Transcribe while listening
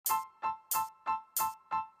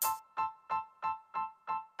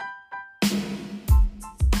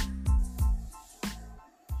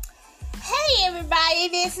Hi,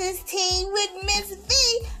 this is T with Miss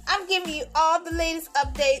V. I'm giving you all the latest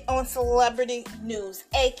update on celebrity news,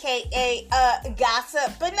 aka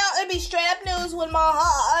gossip. But no, it'll be straight up news with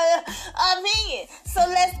my opinion. So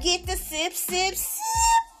let's get the sip.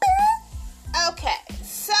 Okay,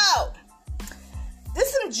 so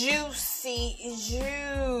this is some juicy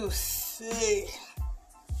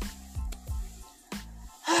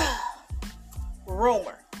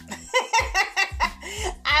rumor.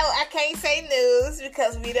 I can't say news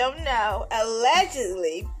because we don't know.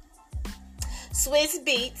 Allegedly, Swizz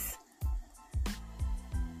Beatz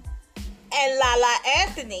and Lala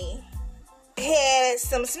Anthony had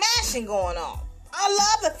some smashing going on. A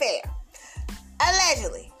love affair.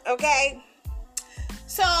 Allegedly, okay?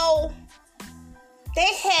 So,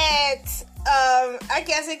 they had, I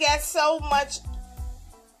guess it got so much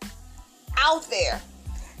out there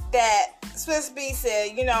that Swizz Beatz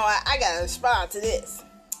said, I gotta respond to this.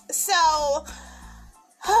 So,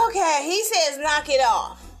 okay, he says knock it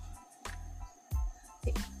off.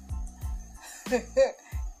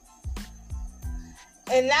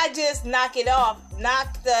 And not just knock it off,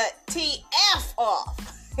 knock the TF off.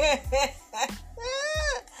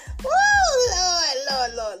 Woo,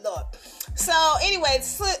 Lord. So, anyway,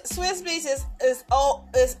 Swizz Beatz is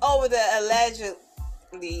over the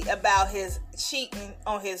allegedly about his cheating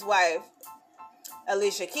on his wife,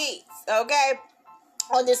 Alicia Keys, okay?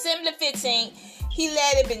 On December 15th, he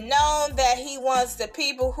let it be known that he wants the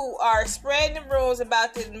people who are spreading rumors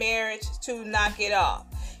about this marriage to knock it off.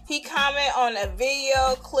 He commented on a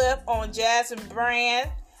video clip on Jasmine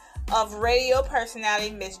Brand of radio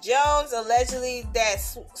personality Miss Jones, allegedly that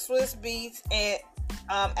Swizz Beatz and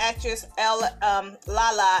actress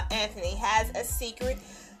Lala Anthony has a secret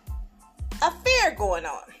affair going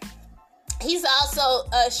on. He's also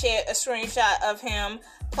shared a screenshot of him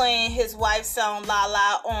playing his wife's song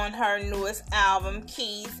Lala on her newest album,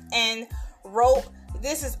 Keys, and wrote,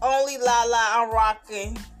 "This is only Lala I'm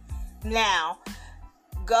rocking now.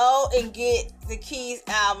 Go and get the Keys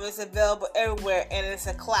album. It's available everywhere, and it's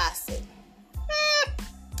a classic."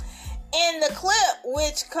 In the clip,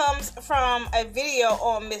 which comes from a video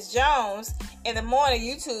on Miss Jones in the Morning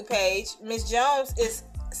YouTube page, Miss Jones is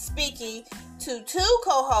speaking to two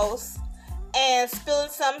co-hosts and spilling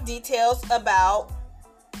some details about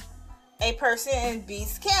a person in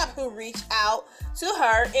Beat's camp who reached out to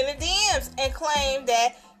her in the DMs and claimed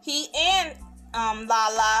that he and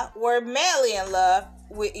Lala were madly in love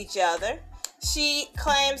with each other. She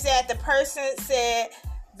claims that the person said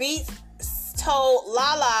Beatz told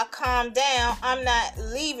Lala, "Calm down, I'm not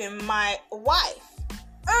leaving my wife."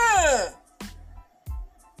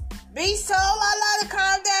 Beatz told Lala to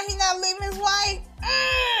calm down, he's not leaving his wife.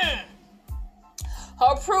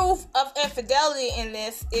 Her proof of infidelity in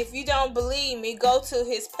this, if you don't believe me, go to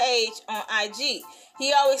his page on IG.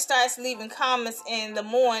 He always starts leaving comments in the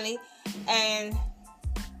morning, and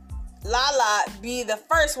Lala be the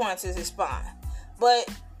first one to respond. But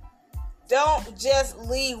don't just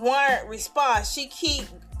leave one response. She keep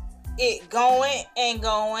it going and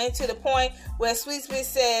going to the point where Swizz Beatz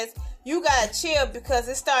says, "You gotta chill because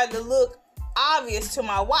it's starting to look obvious to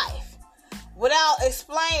my wife." Without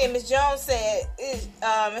explaining, Ms. Jones said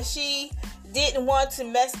she didn't want to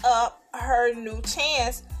mess up her new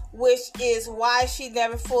chance, which is why she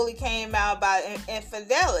never fully came out about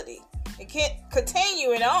infidelity.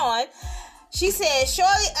 Continuing on, she said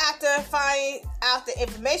shortly after finding out the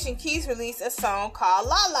information, Keys released a song called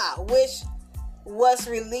Lala, which was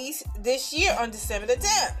released this year on December the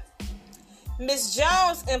 10th. Ms.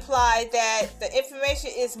 Jones implied that the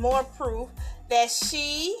information is more proof that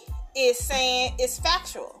she is saying is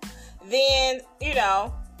factual. Then,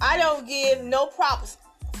 I don't give no props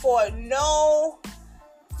for not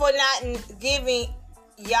giving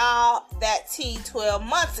y'all that tea 12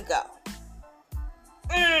 months ago.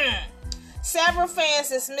 Several fans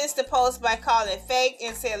dismissed the post by calling it fake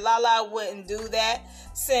and said Lala wouldn't do that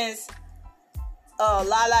since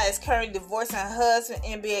Lala is currently divorcing her husband,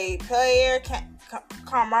 NBA player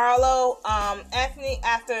Carmelo Anthony,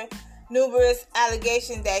 after numerous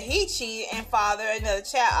allegations that he cheated and fathered another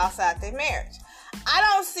child outside their marriage. I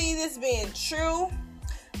don't see this being true,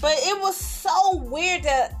 but it was so weird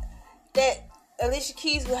that Alicia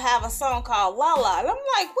Keys would have a song called Lala. And I'm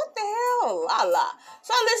like, what the hell, Lala?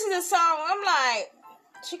 So I listened to the song, and I'm like,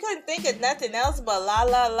 she couldn't think of nothing else but la,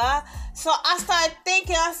 la, la. So I started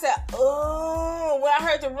thinking, I said, oh, when I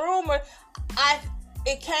heard the rumor,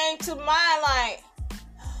 it came to mind like,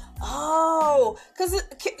 oh, because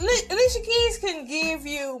Alicia Keys can give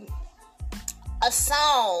you a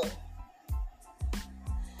song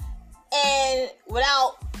and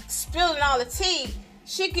without spilling all the tea,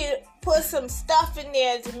 she could put some stuff in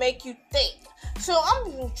there to make you think. So I'm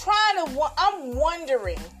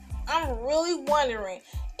really wondering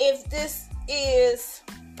if this is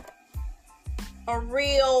a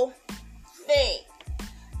real thing.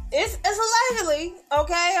 It's allegedly,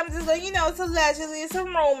 okay? I'm just letting you know it's allegedly. It's a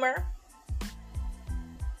rumor.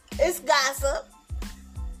 It's gossip.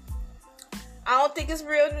 I don't think it's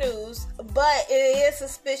real news, but it is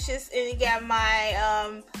suspicious, and it got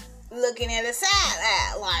my looking at the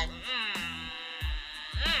side like,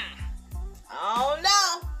 I don't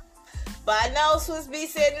know. But I know Swizz Beatz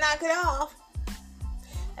said knock it off.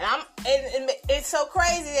 And it's so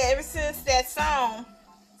crazy that ever since that song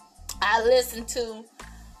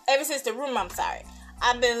ever since the rumor,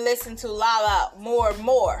 I've been listening to Lala more and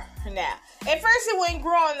more now. At first it wasn't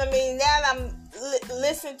growing on me. Now that I'm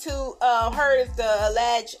listening to heard the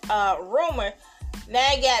alleged rumor,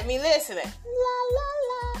 now it got me listening. La la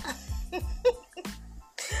la.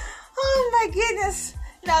 Oh my goodness.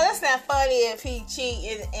 No, that's not funny if he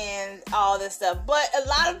cheated and all this stuff. But a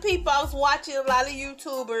lot of people, I was watching a lot of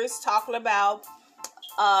YouTubers talking about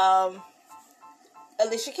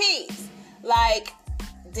Alicia Keys. Like,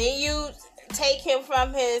 did you take him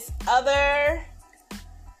from his other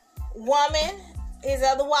woman, his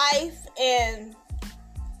other wife, and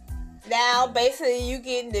now basically you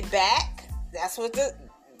getting it back? That's what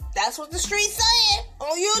the streets saying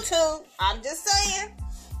on YouTube. I'm just saying.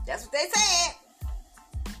 That's what they said.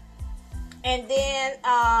 And then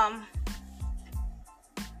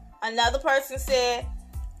another person said,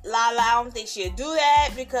 Lala, I don't think she'll do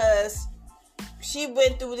that because she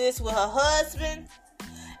went through this with her husband.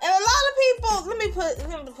 And a lot of people,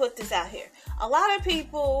 let me put this out here. A lot of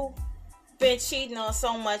people been cheating on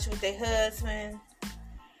so much with their husband,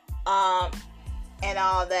 and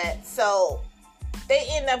all that. So they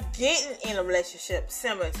end up getting in a relationship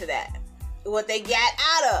similar to that. What they got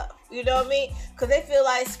out of, you know what I mean? Because they feel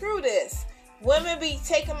like, screw this. Women be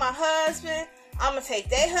taking my husband, I'm going to take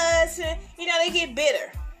their husband. You know, they get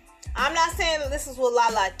bitter. I'm not saying that this is what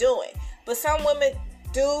Lala doing, but some women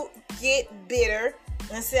do get bitter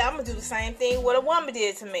and say, I'm going to do the same thing what a woman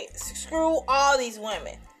did to me. Screw all these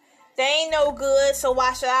women. They ain't no good, so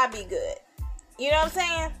why should I be good? You know what I'm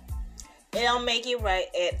saying? It don't make it right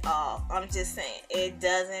at all. I'm just saying. It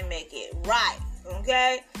doesn't make it right.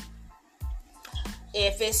 Okay?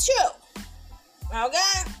 If it's true.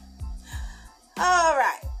 Okay?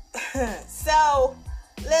 Alright. So,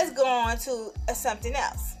 let's go on to something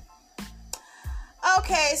else.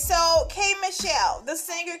 Okay, so K. Michelle, the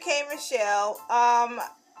singer K. Michelle,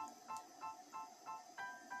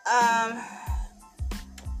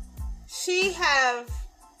 she have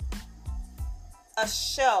a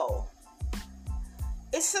show.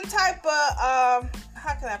 It's some type of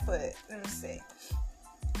how can I put it? Let me see.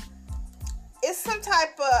 It's some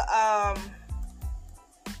type of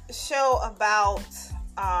show about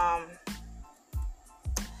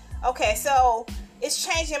okay, so it's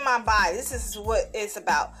changing my body. This is what it's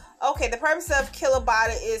about. Okay, the purpose of Kill a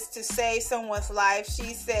Body is to save someone's life,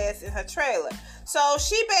 she says in her trailer. So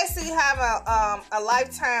she basically have a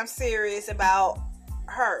Lifetime series about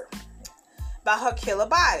her Kill a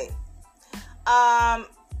Body.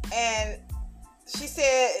 And she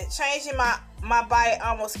said, changing my body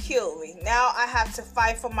almost killed me. Now I have to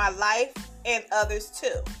fight for my life and others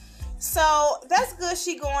too. So that's good.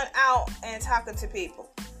 She going out and talking to people.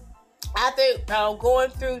 After going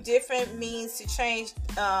through different means to change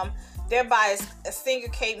their bodies, a singer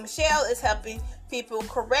Kate Michelle is helping people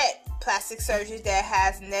correct plastic surgery that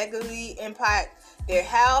has negatively impact their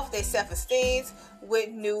health, their self-esteem with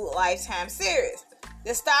new Lifetime series.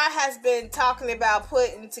 The star has been talking about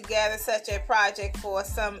putting together such a project for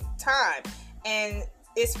some time, and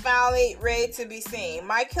it's finally ready to be seen.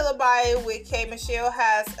 My Kill a Body with K. Michelle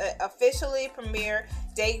has an officially premiere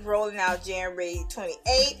date rolling out January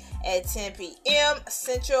 28 at 10 p.m.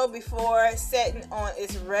 Central before setting on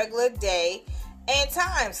its regular day and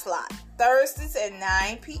time slot. Thursdays at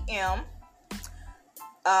 9 p.m.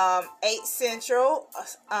 8 Central,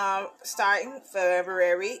 starting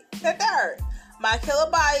February the 3rd. My Kill a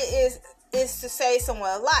Body is to save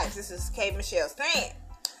someone's life. This is K. Michelle saying.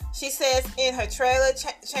 She says in her trailer,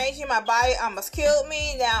 changing my body almost killed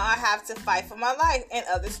me. Now I have to fight for my life and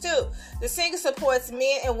others too. The singer supports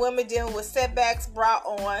men and women dealing with setbacks brought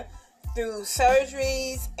on through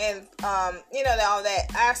surgeries and, all that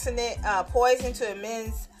accident, poison to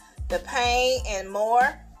amends the pain and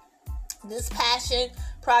more. This passion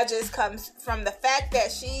project comes from the fact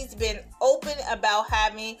that she's been open about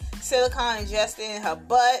having silicone ingested in her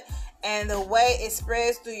butt, and the way it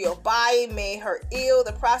spreads through your body made her ill.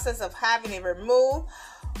 The process of having it removed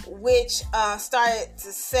which started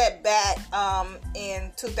to set back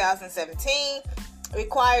in 2017.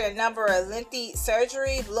 Required a number of lengthy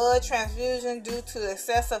surgery, blood transfusion due to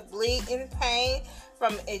excessive bleeding, pain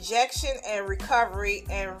from ejection and recovery,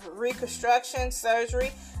 and reconstruction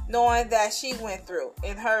surgery, knowing that she went through,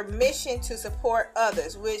 in her mission to support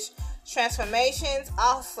others, which transformations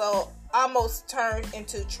also almost turned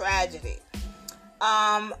into tragedy.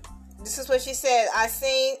 This is what she said. I've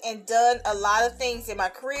seen and done a lot of things in my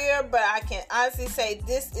career, but I can honestly say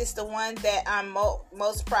this is the one that I'm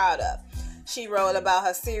most proud of. She wrote about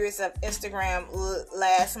her series of Instagram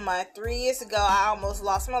last month. 3 years ago, I almost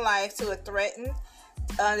lost my life to a threatened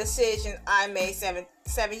decision I made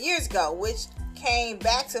seven years ago, which came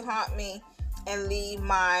back to haunt me and leave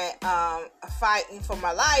my fighting for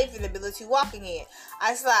my life and ability to walk again.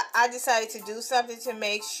 I decided to do something to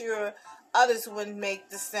make sure others wouldn't make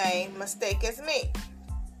the same mistake as me.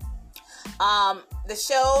 The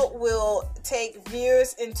show will take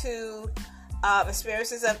viewers into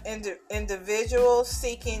experiences of individuals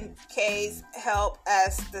seeking case help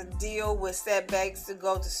as they deal with setbacks to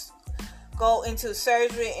go into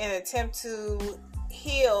surgery and attempt to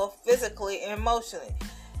heal physically and emotionally.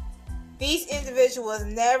 These individuals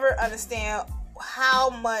never understand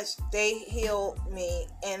how much they healed me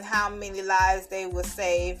and how many lives they will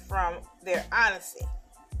save from their honesty.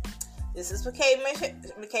 This is what Kay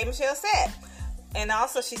Michelle said. And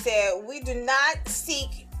also she said, we do not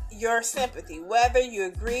seek your sympathy, whether you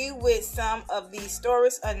agree with some of these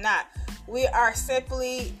stories or not. We are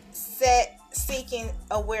simply seeking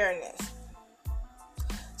awareness.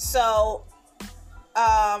 So,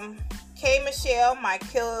 Kay Michelle, My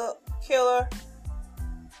Killer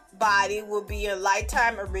Body, will be a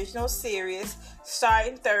Lifetime original series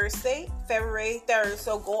starting Thursday, February 3rd.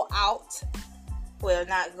 So go out. Well,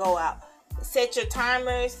 not go out. Set your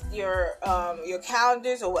timers, your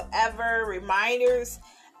calendars, or whatever, reminders.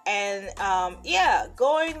 And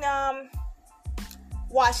go and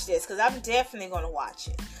watch this, because I'm definitely going to watch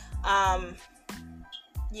it.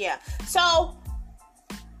 So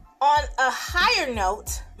on a higher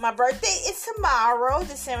note, my birthday is tomorrow,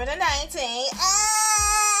 December the 19th.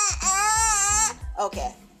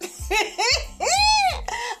 Okay.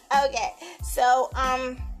 Okay. So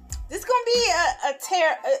this is gonna be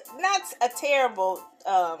not a terrible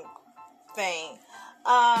thing.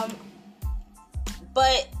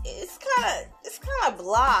 But it's kind of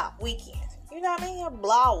blah weekend. You know what I mean? A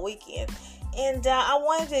blah weekend. And I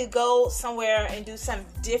wanted to go somewhere and do something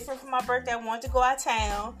different for my birthday. I wanted to go out of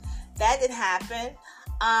town. That didn't happen.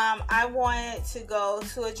 I wanted to go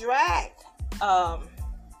to a drag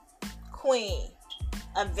queen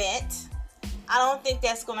event. I don't think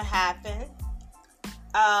that's going to happen.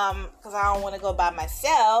 Because I don't want to go by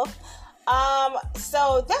myself.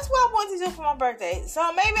 So that's what I wanted to do for my birthday.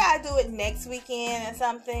 So maybe I'll do it next weekend or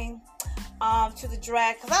something. To the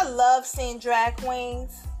drag, because I love seeing drag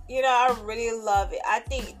queens. You know, I really love it. I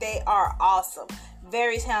think they are awesome.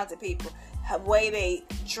 Very talented people. The way they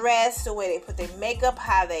dress, the way they put their makeup,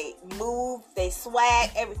 how they move, they swag,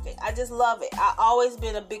 everything. I just love it. I've always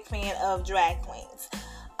been a big fan of drag queens.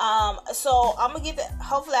 So I'm gonna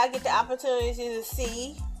hopefully I get the opportunity to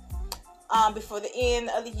see before the end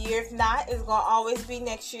of the year. If not, it's gonna always be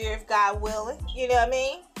next year, if God willing. You know what I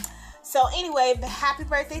mean? So anyway, happy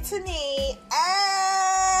birthday to me.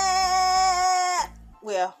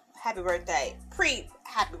 Well, happy birthday.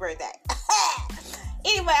 Happy birthday.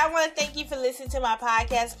 Anyway, I want to thank you for listening to my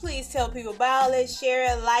podcast. Please tell people about it,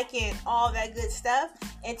 share it, like it, and all that good stuff.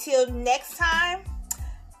 Until next time,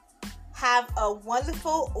 have a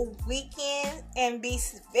wonderful weekend and be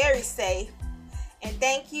very safe. And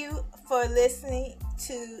thank you for listening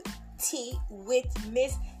to Tea with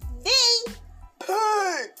Miss V.